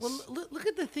else. Well, look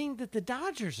at the thing that the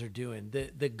Dodgers are doing.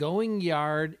 The Going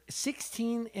Yard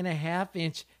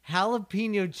 16.5-inch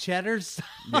jalapeno cheddar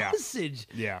sausage.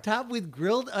 Yeah. Topped with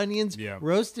grilled onions, Yeah.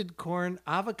 roasted corn,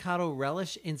 avocado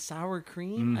relish, and sour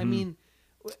cream. Mm-hmm. I mean...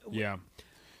 Yeah.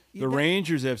 The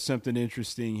Rangers have something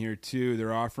interesting here too.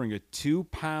 They're offering a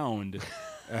 2-pound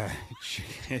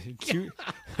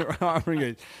they're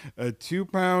offering a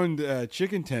 2-pound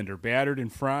chicken tender, battered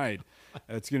and fried.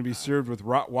 It's going to be served with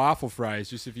waffle fries,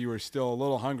 just if you were still a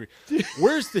little hungry.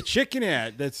 Where's the chicken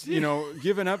at? That's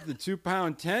giving up the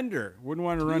 2-pound tender. Wouldn't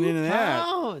want to run into that. 2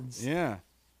 pounds. Yeah.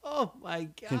 Oh my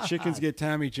God. Can chickens get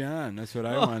Tommy John? That's what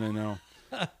I want to know.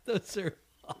 Those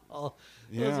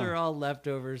are all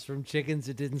leftovers from chickens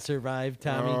that didn't survive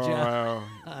Tommy John.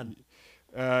 Wow.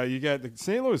 You got the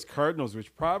St. Louis Cardinals,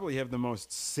 which probably have the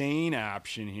most sane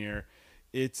option here.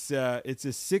 It's a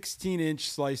 16-inch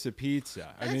slice of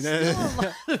pizza. That's a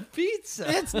lot of pizza.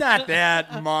 It's not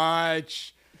that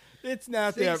much. It's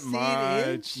not that much.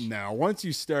 Inch? No, once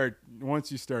you start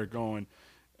going,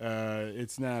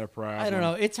 it's not a problem. I don't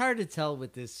know. It's hard to tell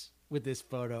with this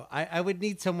photo. I would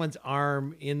need someone's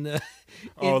arm in the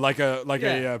like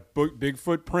a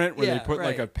Bigfoot print where they put right.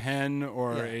 like a pen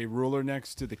or a ruler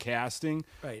next to the casting.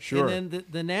 Right. Sure. And then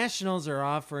the Nationals are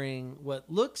offering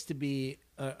what looks to be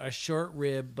a short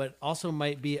rib, but also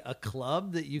might be a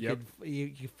club that you could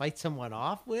you fight someone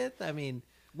off with. I mean,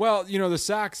 well, the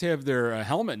Sox have their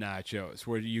helmet nachos,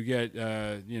 where you get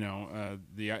the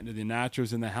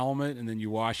nachos in the helmet, and then you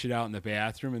wash it out in the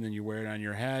bathroom, and then you wear it on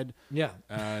your head. Yeah.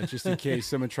 Just in case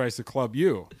someone tries to club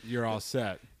you, you're all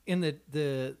set. In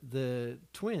the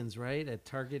Twins, right, at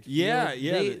Target Field,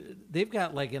 yeah, they've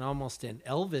got like almost an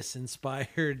Elvis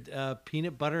inspired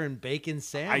peanut butter and bacon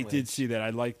sandwich. I did see that. I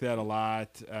like that a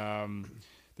lot.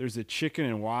 There's a chicken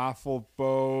and waffle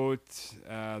boat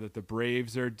that the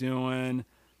Braves are doing.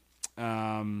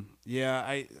 Poutine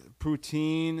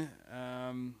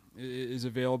is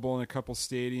available in a couple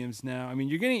stadiums now. I mean,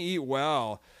 you're going to eat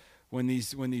well when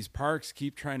these parks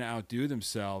keep trying to outdo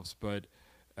themselves, but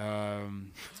you're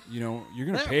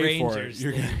going to pay for it.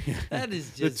 That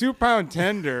is just the 2-pound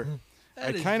tender.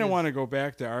 I kind of want to go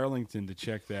back to Arlington to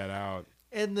check that out.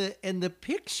 And the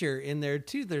picture in there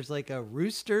too. There's like a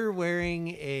rooster wearing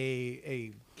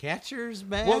a catcher's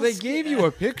mask. Well, they gave you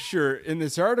a picture in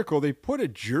this article. They put a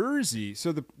jersey,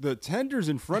 so the tender's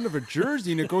in front of a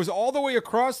jersey, and it goes all the way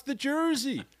across the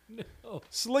jersey,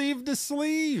 sleeve to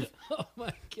sleeve. Oh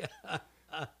my god,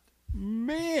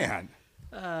 man!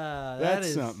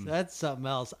 That's something. That's something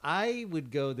else. I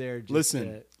would go there.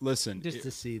 Listen. Just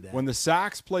to see that. When the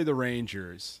Sox play the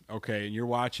Rangers, okay, and you're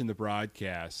watching the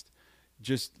broadcast,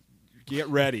 just get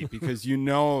ready because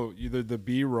either the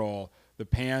B-roll, the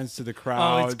pans to the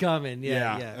crowd. Oh, it's coming.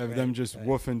 Yeah. Of them just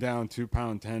woofing down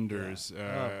 2-pound tenders.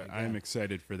 Yeah. I'm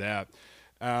excited for that.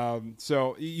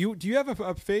 So do you have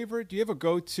a favorite? Do you have a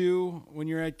go-to when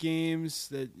you're at games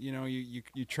that you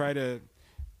try to?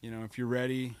 If you're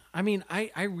ready. I mean,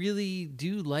 I really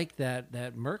do like that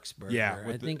Merck's burger. Yeah,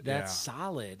 I think that's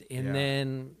solid. And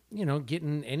then,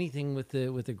 getting anything with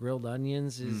the grilled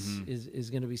onions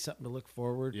is going to be something to look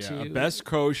forward to. Best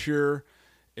kosher,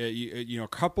 a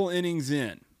couple innings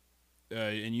in.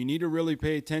 And you need to really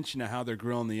pay attention to how they're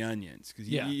grilling the onions because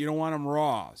you don't want them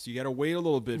raw. So you got to wait a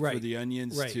little bit for the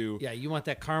onions to. Yeah, you want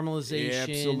that caramelization. Yeah,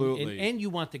 absolutely. And you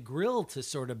want the grill to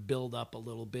sort of build up a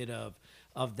little bit of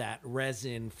that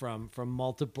resin from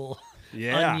multiple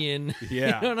onion.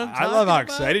 Yeah. You know what I'm I talking love how about?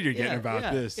 excited you're getting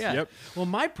about this. Yeah. Yep. Well,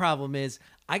 my problem is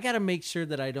I got to make sure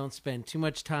that I don't spend too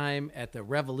much time at the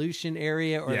Revolution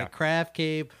area or the Craft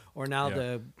Cave or now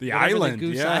the island. the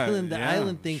Goose Island,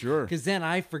 island thing. Sure. Because then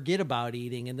I forget about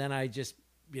eating and then I just,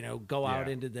 go out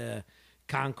into the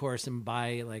concourse and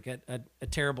buy like a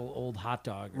terrible old hot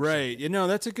dog. Right.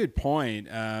 That's a good point.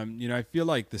 I feel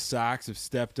like the Sox have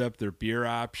stepped up their beer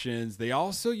options. They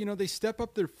also, they step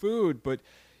up their food, but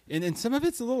and some of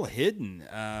it's a little hidden.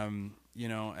 I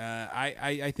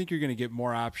think you're going to get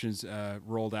more options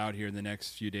rolled out here in the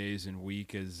next few days and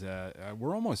week as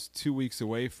we're almost 2 weeks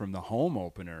away from the home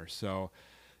opener. So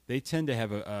they tend to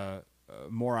have a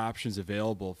more options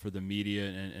available for the media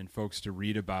and folks to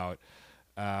read about.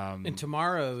 And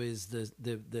tomorrow is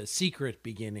the secret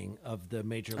beginning of the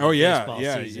Major League Baseball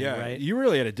season, right? You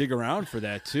really had to dig around for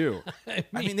that too. I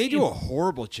mean, they do a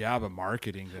horrible job of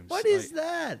marketing them. What is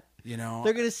that? They're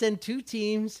going to send 2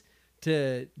 teams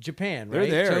to Japan, right?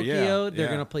 They're there, Tokyo. They're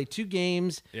going to play 2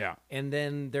 games. Yeah. And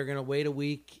then they're going to wait a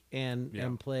week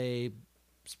and play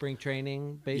spring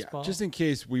training baseball. Yeah, just in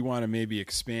case we want to maybe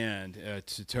expand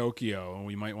to Tokyo and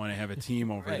we might want to have a team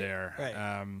over there. Right.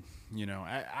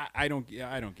 I don't get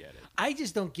it. I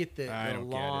just don't get the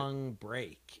long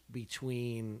break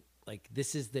between like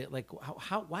this is the like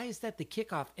how why is that the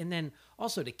kickoff and then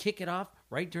also to kick it off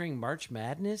right during March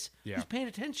Madness? Who's paying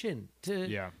attention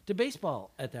to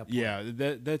baseball at that point? Yeah,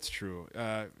 that's true.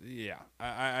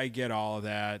 I get all of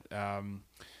that.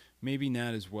 Maybe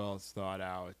not as well as thought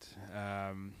out,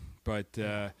 but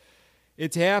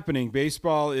it's happening.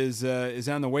 Baseball is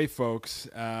on the way, folks.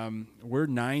 We're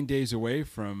 9 days away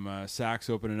from Sox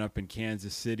opening up in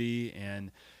Kansas City, and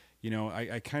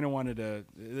I kind of wanted to.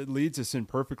 It leads us in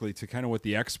perfectly to kind of what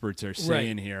the experts are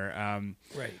saying here. I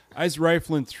was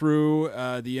rifling through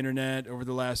the internet over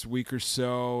the last week or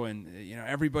so, and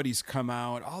everybody's come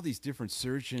out, all these different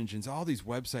search engines, all these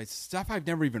websites, stuff I've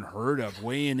never even heard of,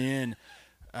 weighing in.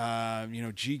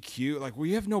 GQ, like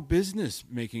we have no business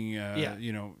making,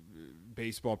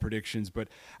 baseball predictions, but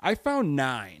I found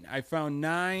 9. I found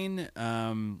 9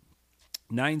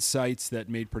 sites that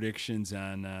made predictions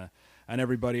on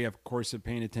everybody, of course,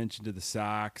 paying attention to the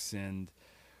Sox. And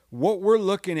what we're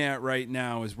looking at right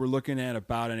now is we're looking at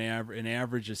about an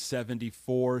average of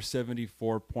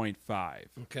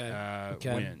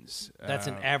 74.5 wins. That's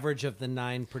an average of the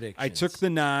 9 predictions. I took the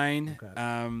 9. Okay.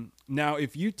 Now,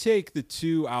 if you take the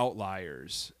 2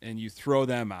 outliers and you throw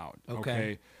them out,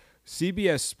 okay,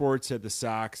 CBS Sports had the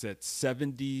Sox at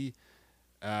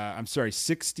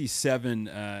 67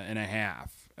 and a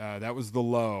half. That was the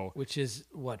low. Which is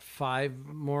what, 5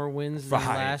 more wins than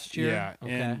last year? Yeah.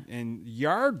 Okay. And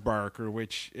Yard Barker,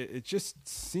 which it just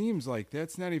seems like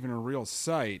that's not even a real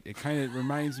sight. It kind of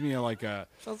reminds me of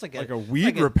sounds like a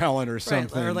weed repellent or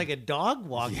something. Right, or like a dog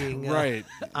walking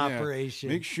operation.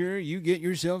 Make sure you get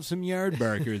yourself some Yard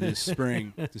Barker this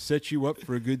spring to set you up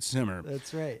for a good summer.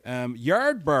 That's right.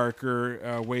 Yard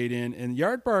Barker weighed in, and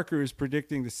Yard Barker is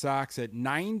predicting the Sox at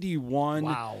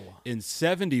 91 and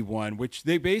 71, which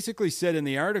they basically said in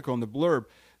the article, in the blurb,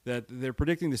 that they're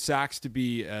predicting the Sox to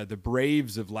be the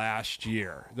Braves of last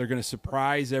year. They're going to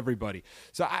surprise everybody.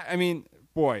 So, I mean,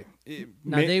 boy.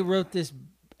 They wrote this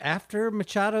after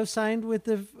Machado signed with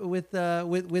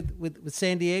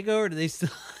San Diego, or do they still?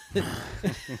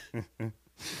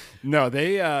 No,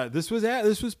 this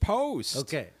was post.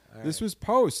 Okay. Right. This was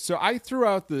post. So I threw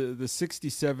out the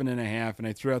 67.5, and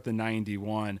I threw out the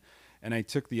 91, and I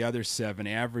took the other 7,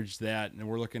 averaged that, and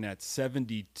we're looking at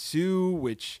 72,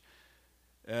 which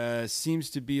seems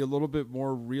to be a little bit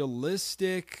more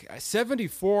realistic.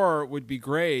 74 would be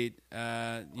great.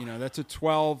 That's a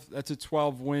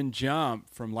 12 win jump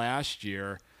from last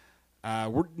year.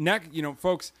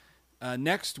 Folks.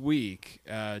 Next week,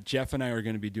 Jeff and I are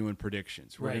going to be doing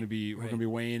predictions. We're going to be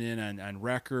weighing in on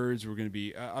records. We're going to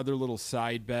be other little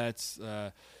side bets,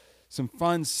 some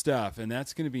fun stuff, and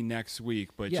that's going to be next week.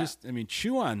 But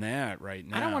chew on that right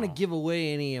now. I don't want to give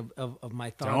away any of my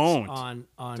thoughts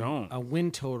on win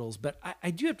totals, but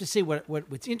I do have to say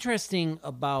what's interesting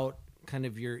about kind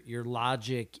of your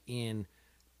logic in.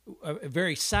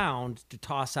 Very sound to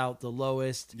toss out the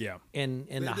lowest and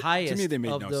the highest to me, they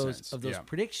made of no those sense. of those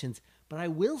predictions. But I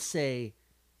will say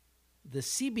the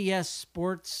CBS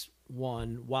Sports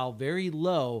one, while very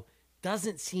low,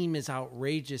 doesn't seem as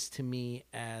outrageous to me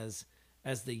as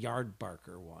the Yard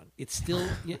Barker one. It's still,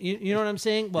 you know what I'm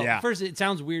saying? Well, first, it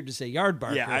sounds weird to say Yard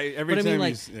Barker. Yeah,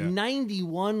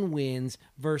 91 wins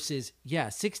versus,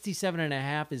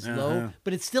 67.5 is low,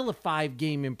 but it's still a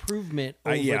 5-game improvement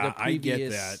over the previous. I get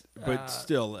that. But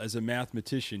still, as a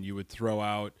mathematician, you would throw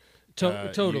out.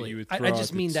 Totally. You would I throw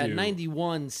just out mean that 2.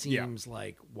 91 seems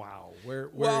like, wow,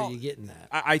 where are you getting that?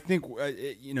 I think,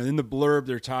 in the blurb,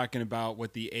 they're talking about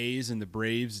what the A's and the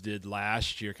Braves did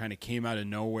last year, kind of came out of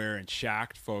nowhere and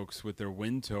shocked folks with their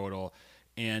win total.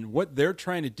 And what they're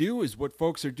trying to do is what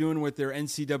folks are doing with their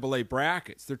NCAA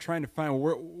brackets. They're trying to find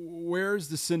where's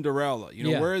the Cinderella?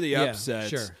 Where are the upsets?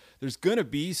 Sure. There's going to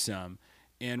be some.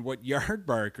 And what Yard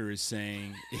Barker is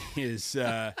saying is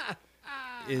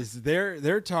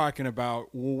they're talking about,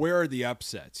 well, where are the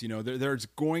upsets? There's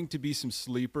going to be some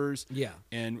sleepers. Yeah.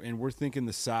 And we're thinking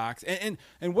the Sox. And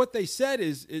what they said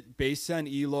is based on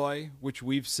Eloy, which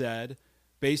we've said,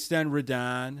 based on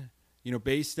Rodon,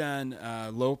 based on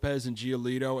Lopez and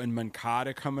Giolito and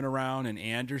Moncada coming around and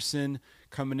Anderson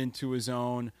coming into his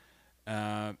own.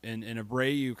 And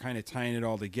Abreu kind of tying it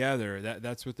all together.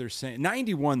 That's what they're saying.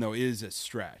 91 though is a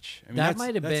stretch. I mean, that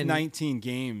might have been 19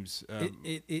 games.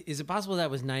 Is it possible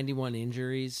that was 91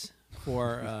 injuries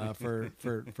for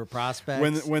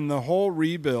prospects? When the whole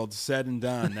rebuild's said and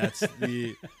done,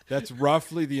 that's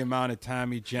roughly the amount of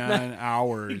Tommy John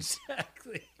hours.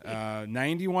 Exactly.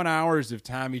 91 hours of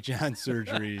Tommy John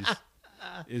surgeries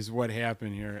is what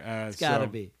happened here. It's gotta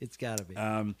be.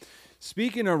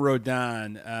 Speaking of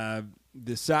Rodon,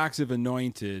 the Sox have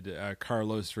anointed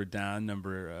Carlos Rodon,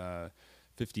 number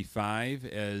 55,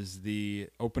 as the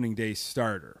opening day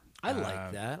starter. I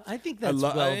like that. I think that's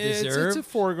well deserved. It's a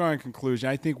foregone conclusion.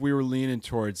 I think we were leaning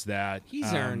towards that.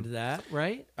 He's earned that,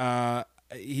 right?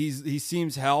 He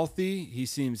seems healthy. He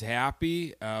seems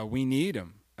happy. We need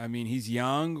him. I mean, he's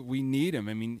young. We need him.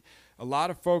 I mean, a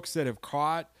lot of folks that have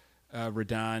caught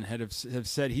Rodon have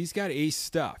said he's got ace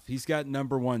stuff. He's got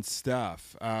number one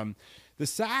stuff. The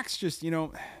Sox just,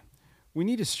 we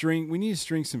need to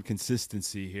string some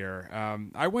consistency here.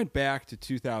 I went back to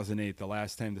 2008, the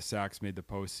last time the Sox made the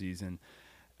postseason,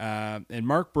 and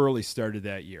Mark Burley started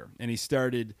that year, and he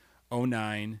started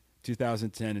 2009,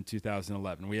 2010, and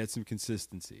 2011. We had some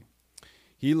consistency.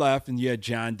 He left, and you had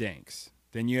John Danks.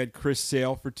 Then you had Chris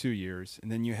Sale for 2 years,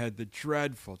 and then you had the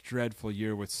dreadful, dreadful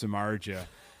year with Samardzija.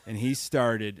 And he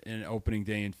started in opening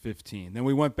day in 15. Then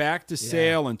we went back to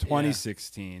Sale in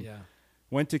 2016. Yeah.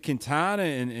 Went to Quintana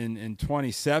in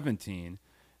 2017.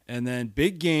 And then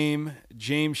big game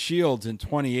James Shields in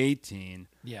 2018.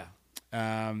 Yeah.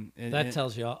 That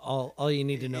tells you all you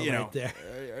need to know right there.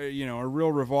 A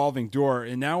real revolving door.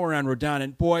 And now we're on Rodon.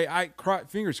 And boy,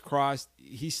 fingers crossed,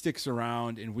 he sticks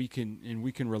around and we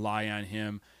can rely on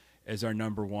him as our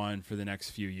number one for the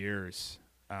next few years.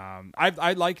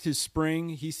 I liked his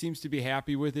spring. He seems to be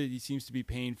happy with it. He seems to be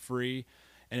pain free,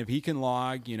 and if he can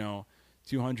log,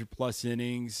 200 plus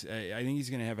innings. I think he's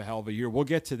going to have a hell of a year. We'll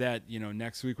get to that,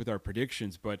 next week with our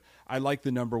predictions, but I like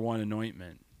the number one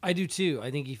anointment. I do too.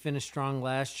 I think he finished strong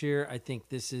last year. I think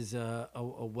this is a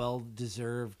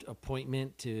well-deserved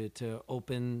appointment to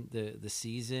open the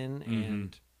season. Mm-hmm.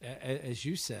 And as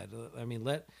you said, I mean,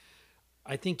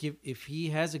 I think if he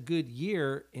has a good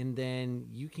year and then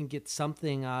you can get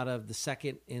something out of the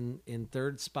second and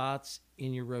third spots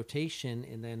in your rotation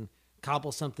and then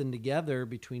cobble something together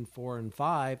between 4 and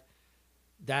 5,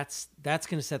 that's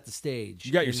going to set the stage.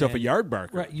 You got yourself a yard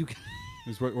barker. Right.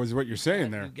 Is what you're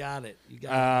saying there. You got it.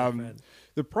 My friend.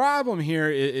 The problem here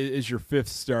is your fifth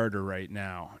starter right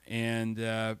now. And,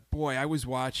 boy, I was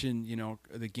watching,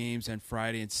 the games on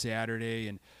Friday and Saturday,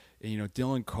 and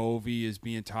Dylan Covey is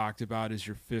being talked about as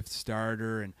your fifth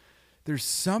starter. And there's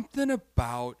something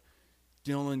about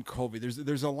Dylan Covey.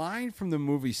 There's a line from the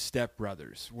movie Step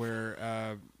Brothers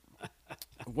where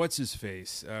what's his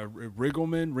face?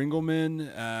 Ringelman,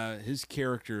 his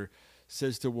character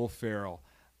says to Will Ferrell,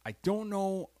 I don't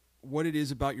know what it is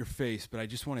about your face, but I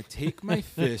just want to take my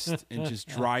fist and just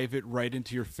drive it right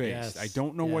into your face. Yes, I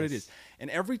don't know what it is. And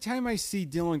every time I see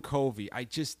Dylan Covey, I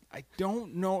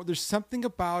don't know. There's something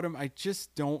about him I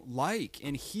just don't like.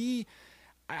 And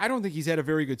I don't think he's had a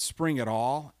very good spring at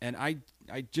all. And I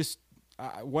just,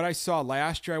 what I saw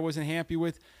last year I wasn't happy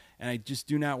with, and I just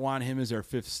do not want him as our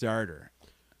fifth starter.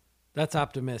 That's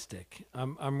optimistic.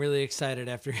 I'm really excited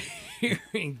after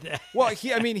hearing that. Well,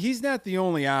 he's not the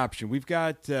only option. We've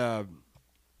got,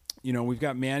 we've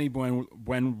got Manny Buenuelos.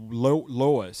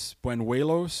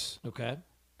 Okay.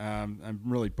 I'm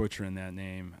really butchering that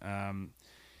name.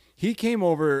 He came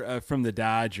over from the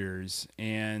Dodgers,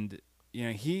 and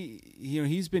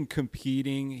he's been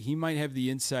competing. He might have the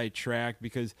inside track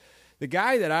because the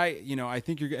guy that I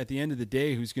think you're at the end of the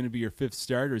day who's going to be your fifth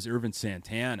starter is Ervin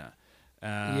Santana.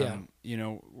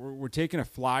 We're taking a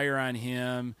flyer on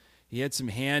him. He had some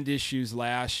hand issues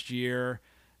last year.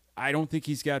 I don't think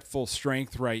he's got full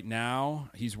strength right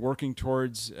now. He's working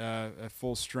towards a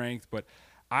full strength, but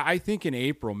I think in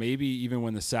April, maybe even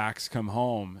when the Sox come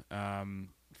home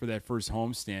for that first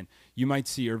homestand, you might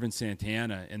see Ervin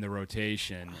Santana in the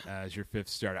rotation as your fifth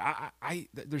starter.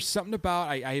 There's something about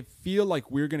I feel like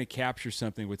we're going to capture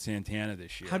something with Santana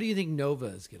this year. How do you think Nova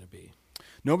is going to be?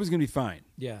 Nova's going to be fine.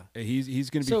 Yeah.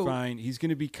 He's going to be fine. He's going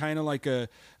to be kind of like a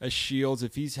Shields.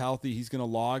 If he's healthy, he's going to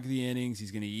log the innings. He's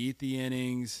going to eat the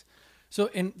innings. So,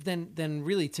 and then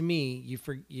really to me,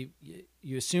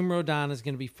 you assume Rodon is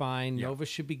going to be fine. Yeah. Nova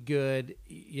should be good.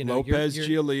 Lopez,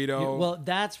 Giolito. Well,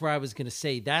 that's where I was going to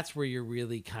say. That's where you're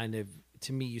really kind of,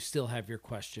 to me, you still have your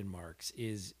question marks.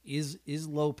 Is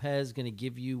Lopez going to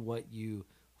give you what you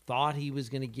thought he was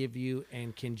going to give you?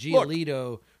 And can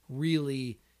Giolito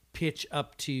really pitch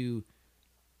up to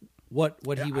what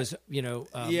he was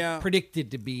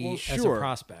predicted to be as a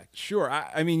prospect? Sure.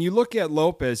 I mean, you look at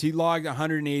Lopez, he logged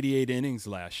 188 innings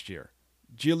last year.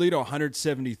 Giolito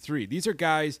 173. These are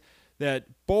guys that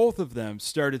both of them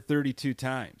started 32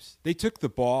 times. They took the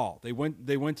ball. They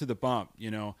went to the bump,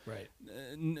 Right.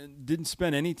 Didn't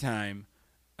spend any time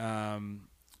on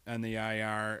the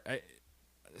IR.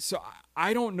 So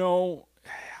I don't know.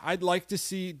 I'd like to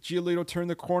see Giolito turn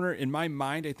the corner. In my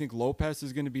mind, I think Lopez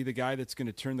is going to be the guy that's going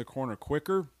to turn the corner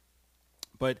quicker.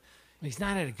 But he's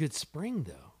not at a good spring,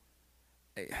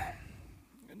 though.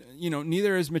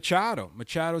 Neither is Machado.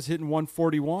 Machado's hitting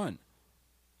 141.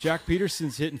 Jack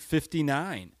Peterson's hitting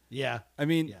 59. Yeah. I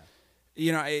mean,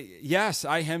 yes,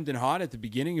 I hemmed and hawed at the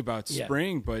beginning about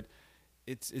spring, but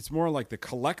it's more like the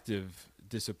collective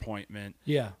disappointment.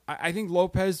 Yeah. I think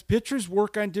Lopez, pitchers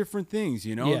work on different things,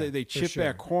 they chip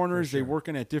back corners, they're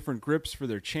working at different grips for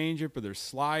their changeup or their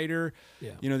slider.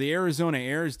 Yeah. The Arizona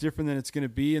air is different than it's going to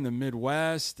be in the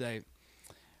Midwest.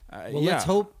 Let's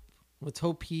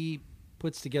hope he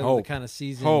puts together the kind of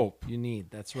season you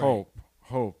need. That's right.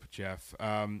 Hope, Jeff.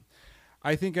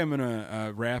 I think I'm going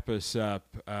to wrap us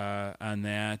up on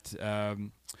that.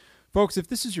 Folks, if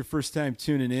this is your first time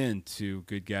tuning in to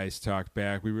Good Guys Talk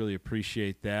Back, we really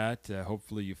appreciate that.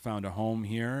 Hopefully you found a home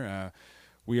here.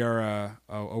 We are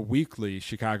a weekly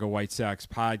Chicago White Sox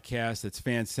podcast that's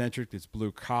fan-centric, that's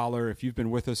blue-collar. If you've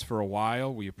been with us for a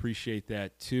while, we appreciate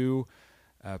that too.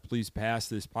 Please pass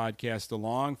this podcast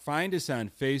along. Find us on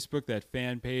Facebook, that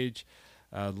fan page.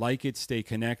 Like it, stay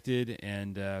connected,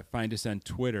 and find us on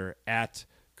Twitter at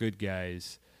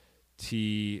GoodGuysTB.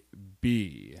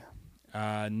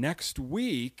 Next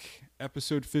week,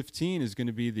 episode 15 is going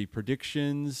to be the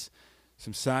predictions,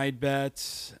 some side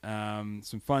bets,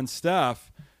 some fun stuff,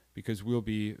 because we'll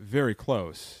be very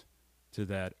close to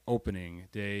that opening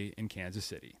day in Kansas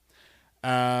City.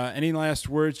 Any last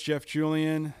words, Jeff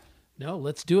Julian? No,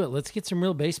 let's do it. Let's get some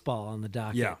real baseball on the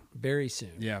docket very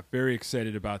soon. Yeah, very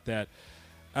excited about that.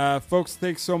 Folks,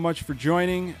 thanks so much for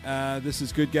joining. This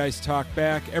is Good Guys Talk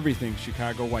Back, everything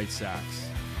Chicago White Sox.